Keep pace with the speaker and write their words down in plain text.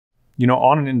You know,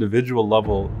 on an individual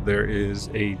level, there is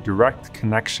a direct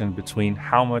connection between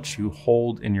how much you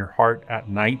hold in your heart at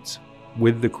night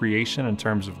with the creation in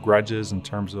terms of grudges, in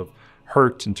terms of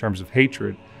hurt, in terms of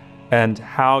hatred, and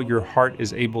how your heart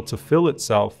is able to fill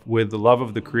itself with the love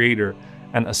of the Creator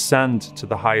and ascend to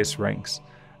the highest ranks.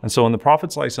 And so when the Prophet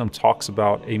ﷺ talks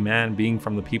about a man being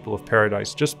from the people of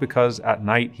paradise, just because at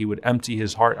night he would empty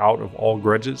his heart out of all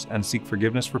grudges and seek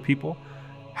forgiveness for people,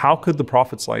 how could the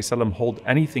Prophet ﷺ hold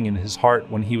anything in his heart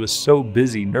when he was so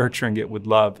busy nurturing it with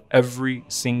love every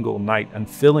single night and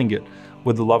filling it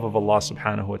with the love of Allah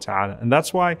subhanahu wa ta'ala? And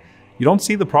that's why you don't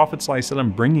see the Prophet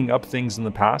ﷺ bringing up things in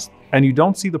the past, and you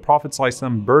don't see the Prophet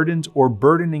ﷺ burdened or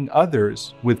burdening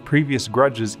others with previous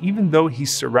grudges, even though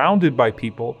he's surrounded by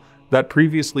people that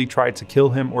previously tried to kill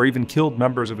him or even killed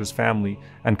members of his family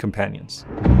and companions.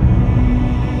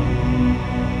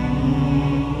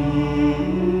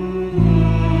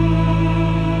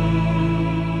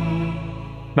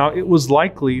 Now, it was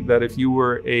likely that if you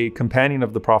were a companion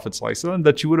of the Prophet ﷺ,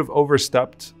 that you would have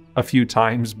overstepped a few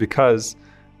times, because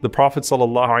the Prophet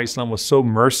ﷺ was so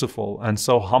merciful and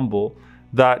so humble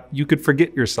that you could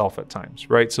forget yourself at times,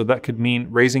 right? So that could mean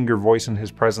raising your voice in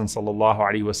his presence, sallallahu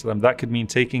alaihi wasallam. That could mean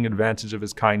taking advantage of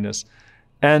his kindness.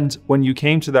 And when you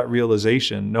came to that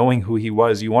realization, knowing who he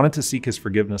was, you wanted to seek his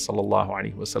forgiveness, sallallahu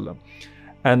alaihi wasallam.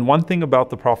 And one thing about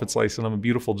the Prophet ﷺ, a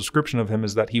beautiful description of him,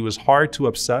 is that he was hard to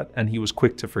upset and he was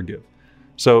quick to forgive.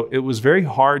 So it was very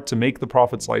hard to make the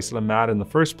Prophet ﷺ mad in the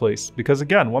first place, because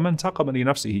again, وَمَنْ تَقَمَ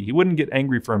لِنَفْسِهِ, he wouldn't get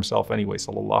angry for himself anyway,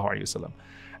 sallallahu alaihi wasallam.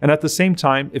 And at the same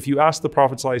time, if you asked the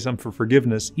Prophet ﷺ for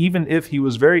forgiveness, even if he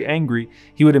was very angry,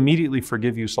 he would immediately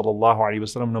forgive you, sallallahu alaihi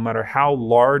wasallam, no matter how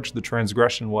large the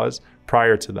transgression was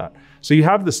prior to that. So you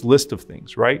have this list of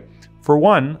things, right? For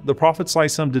one, the Prophet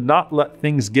ﷺ did not let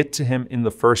things get to him in the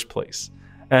first place.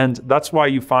 And that's why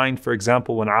you find, for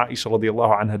example, when Aisha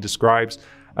radiallahu anha describes,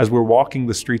 as we're walking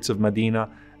the streets of Medina,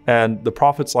 and the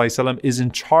Prophet ﷺ is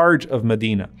in charge of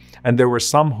Medina. And there were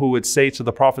some who would say to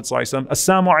the Prophet ﷺ,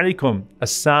 Assalamu alaikum,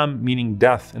 Assam meaning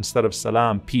death instead of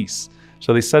salam, peace.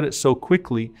 So they said it so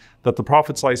quickly that the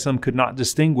Prophet ﷺ could not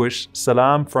distinguish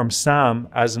salam from sam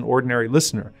as an ordinary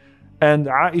listener. And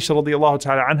Aisha radiallahu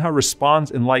ta'ala anha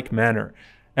responds in like manner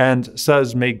and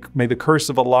says, may the curse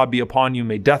of Allah be upon you,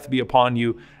 may death be upon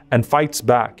you, and fights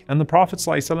back. And the Prophet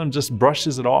ﷺ just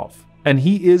brushes it off. And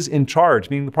he is in charge,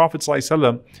 meaning the Prophet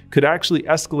ﷺ could actually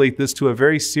escalate this to a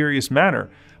very serious manner.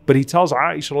 But he tells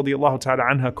Aisha radiallahu ta'ala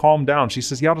anha, calm down. She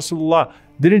says, Ya Rasulullah,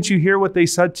 didn't you hear what they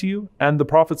said to you? And the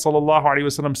Prophet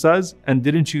ﷺ says, and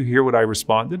didn't you hear what I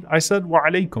responded? I said, wa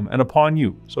alaykum, and upon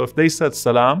you. So if they said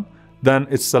salam, then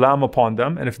it's salam upon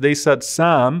them. And if they said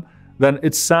sam, then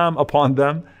it's sam upon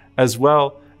them as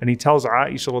well. And he tells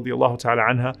Aisha radiallahu ta'ala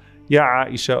anha, Ya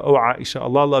Aisha, oh Aisha,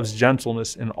 Allah loves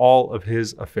gentleness in all of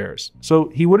his affairs. So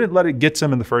he wouldn't let it get to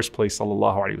him in the first place,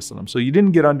 sallallahu alaihi wasallam. So you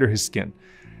didn't get under his skin.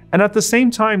 And at the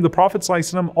same time, the Prophet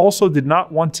ﷺ also did not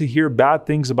want to hear bad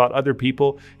things about other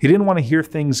people. He didn't want to hear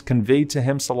things conveyed to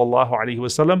him, sallallahu alaihi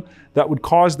wasallam, that would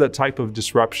cause that type of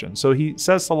disruption. So he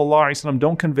says, sallallahu alaihi wasallam,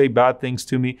 don't convey bad things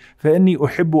to me. فَإِنِّي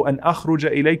أُحِبُّ أَنْ أَخْرُجَ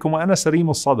إِلَيْكُمْ وَأَنَا سَلِيمُ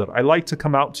الصَّدْرِ. I like to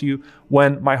come out to you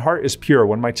when my heart is pure,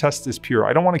 when my chest is pure.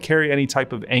 I don't want to carry any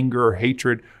type of anger or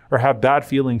hatred or have bad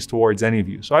feelings towards any of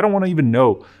you. So I don't want to even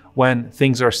know when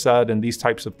things are said and these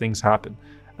types of things happen.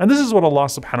 And this is what Allah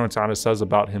subhanahu wa ta'ala says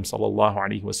about him, sallallahu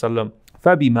alayhi wa sallam.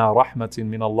 فَبِمَا رَحْمَةٍ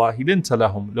مِّنَ اللَّهِ لِنْتَ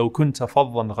لَهُمْ لَوْ كُنْتَ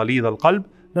فَضًّا غَلِيظَ الْقَلْبِ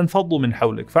لَانْفَضُّوا مِنْ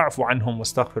حَوْلِكَ فَاعْفُ عَنْهُمْ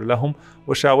وَاسْتَغْفِرْ لَهُمْ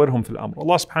وَشَاوِرْهُمْ فِي الْأَمْرِ.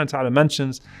 Allah subhanahu wa ta'ala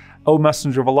mentions, O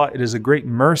Messenger of Allah, it is a great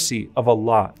mercy of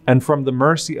Allah. And from the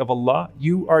mercy of Allah,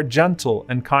 you are gentle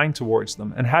and kind towards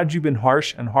them. And had you been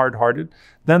harsh and hard-hearted,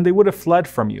 then they would have fled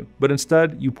from you. But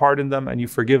instead, you pardon them and you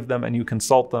forgive them and you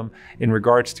consult them in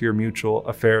regards to your mutual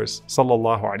affairs.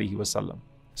 Sallallahu alayhi wa sallam.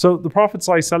 So the Prophet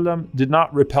ﷺ did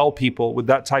not repel people with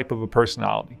that type of a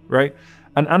personality, right?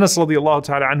 And Anas radiallahu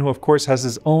ta'ala anhu, of course, has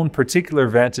his own particular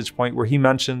vantage point where he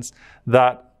mentions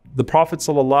that the Prophet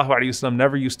ﷺ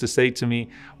never used to say to me,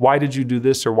 why did you do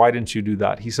this or why didn't you do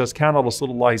that? He says, Kana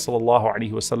Rasulullah sallallahu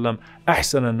alayhi wasallam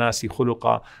ahsan an-nasi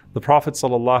khuluqa. The Prophet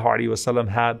sallallahu alayhi wasallam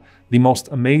had the most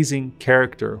amazing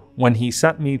character. When he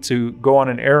sent me to go on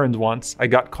an errand once, I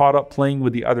got caught up playing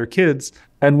with the other kids.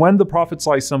 And when the Prophet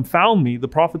ﷺ found me, the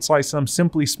Prophet ﷺ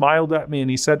simply smiled at me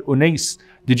and he said, Unais,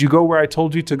 did you go where I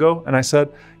told you to go? And I said,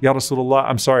 Ya Rasulullah,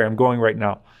 I'm sorry, I'm going right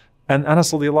now. And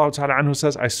Anas radiallahu ta'ala anhu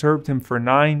says, I served him for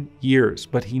 9 years,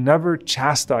 but he never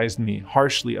chastised me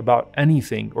harshly about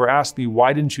anything or asked me,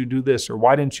 why didn't you do this or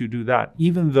why didn't you do that?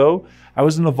 Even though I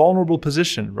was in a vulnerable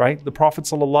position, right? The Prophet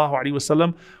sallallahu alaihi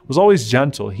wasallam was always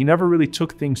gentle. He never really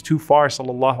took things too far,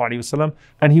 sallallahu alaihi wasallam,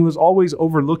 and he was always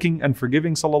overlooking and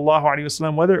forgiving, sallallahu alaihi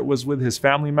wasallam, whether it was with his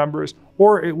family members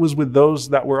or it was with those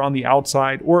that were on the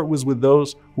outside or it was with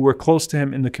those who were close to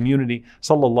him in the community,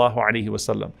 sallallahu alaihi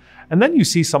wasallam. And then you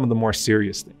see some of the more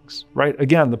serious things, right?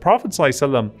 Again, the Prophet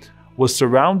ﷺ was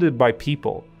surrounded by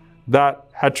people that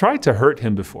had tried to hurt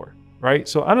him before, right?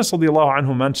 So Anas radiallahu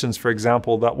anhu mentions, for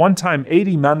example, that one time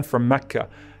 80 men from Mecca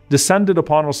descended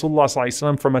upon Rasulullah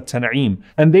ﷺ from a Tan'im,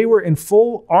 and they were in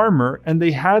full armor and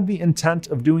they had the intent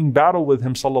of doing battle with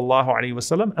him, sallallahu alaihi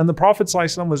wasallam, and the Prophet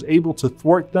ﷺ was able to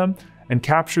thwart them and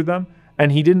capture them,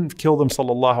 and he didn't kill them,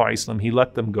 sallallahu alaihi wasallam, he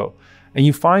let them go. And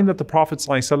you find that the Prophet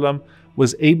ﷺ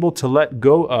was able to let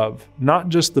go of not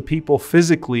just the people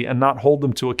physically and not hold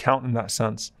them to account in that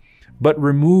sense, but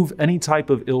remove any type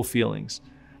of ill feelings.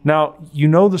 Now, you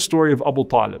know the story of Abu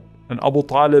Talib, and Abu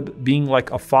Talib being like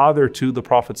a father to the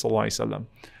Prophet ﷺ.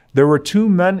 There were 2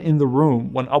 men in the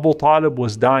room when Abu Talib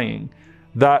was dying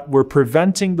that were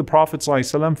preventing the Prophet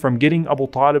ﷺ from getting Abu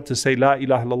Talib to say La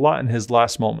ilaha illallah in his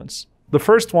last moments. The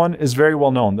first one is very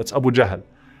well known, that's Abu Jahl.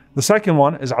 The second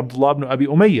one is Abdullah ibn Abi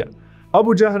Umayyah.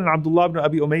 Abu Jahl and Abdullah ibn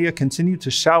Abi Umayyah continued to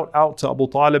shout out to Abu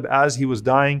Talib as he was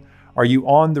dying, are you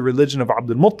on the religion of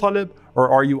Abdul Muttalib or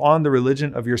are you on the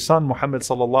religion of your son Muhammad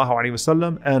sallallahu alaihi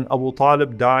wasallam? And Abu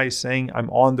Talib dies saying, I'm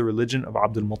on the religion of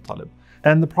Abdul Muttalib.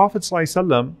 And the Prophet sallallahu alaihi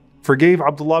wasallam forgave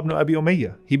Abdullah ibn Abi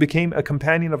Umayyah. He became a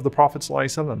companion of the Prophet sallallahu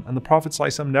alaihi wasallam, and the Prophet sallallahu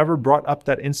alaihi wasallam never brought up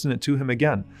that incident to him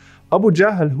again. Abu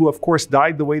Jahl, who of course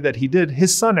died the way that he did,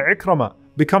 his son Ikramah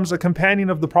becomes a companion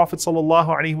of the Prophet sallallahu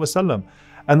alaihi wasallam.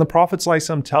 And the Prophet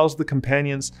ﷺ tells the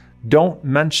companions, don't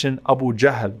mention Abu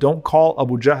Jahl, don't call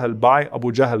Abu Jahl by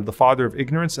Abu Jahl, the father of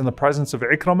ignorance, in the presence of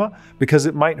Ikramah, because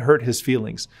it might hurt his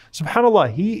feelings.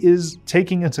 SubhanAllah, he is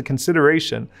taking into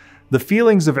consideration the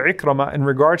feelings of Ikramah in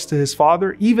regards to his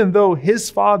father, even though his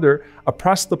father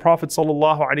oppressed the Prophet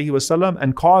ﷺ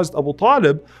and caused Abu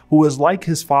Talib, who was like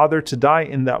his father, to die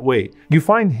in that way. You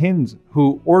find Hind,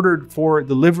 who ordered for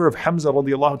the liver of Hamza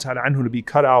radiallahu ta'ala anhu to be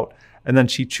cut out, and then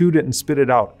she chewed it and spit it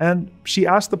out. And she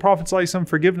asked the Prophet ﷺ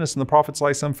forgiveness, and the Prophet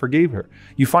ﷺ forgave her.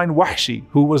 You find Wahshi,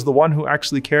 who was the one who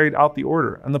actually carried out the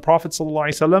order, and the Prophet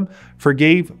ﷺ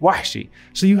forgave Wahshi.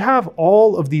 So you have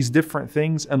all of these different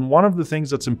things, and one of the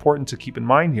things that's important to keep in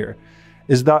mind here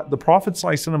is that the Prophet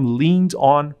ﷺ leaned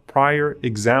on prior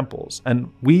examples,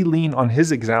 and we lean on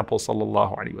his example,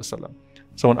 sallallahu alaihi wasallam.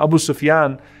 So when Abu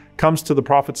Sufyan comes to the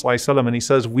Prophet ﷺ and he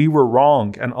says, we were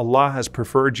wrong and Allah has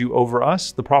preferred you over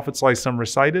us, the Prophet ﷺ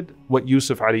recited what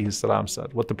Yusuf alayhi salam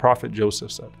said, what the Prophet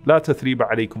Joseph said, La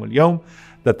tathriba alaykum al-yawm,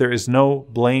 that there is no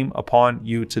blame upon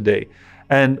you today.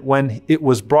 And when it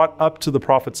was brought up to the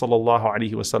Prophet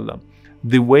ﷺ,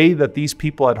 the way that these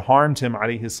people had harmed him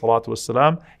alayhi salatu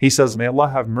wasalam, he says, may Allah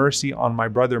have mercy on my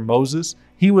brother Moses.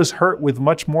 He was hurt with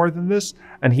much more than this,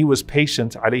 and he was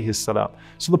patient alayhi salam.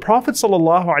 So the Prophet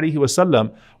sallallahu alaihi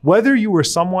wasallam, whether you were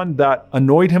someone that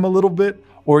annoyed him a little bit,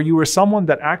 or you were someone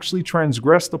that actually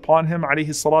transgressed upon him alayhi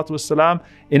salatu wasalam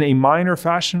in a minor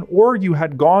fashion, or you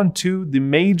had gone to the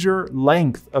major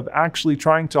length of actually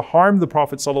trying to harm the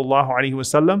Prophet sallallahu alaihi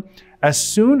wasallam, as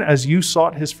soon as you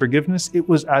sought his forgiveness, it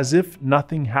was as if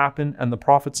nothing happened, and the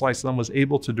Prophet ﷺ was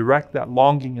able to direct that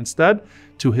longing instead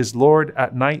to his Lord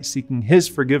at night, seeking his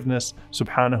forgiveness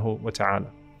subhanahu wa ta'ala.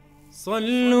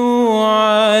 صلوا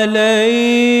عليه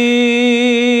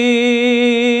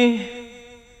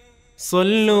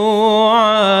صلوا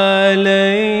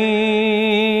عليه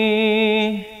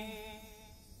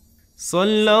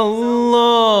صلى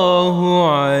الله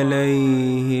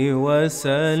عليه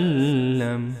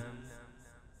وسلم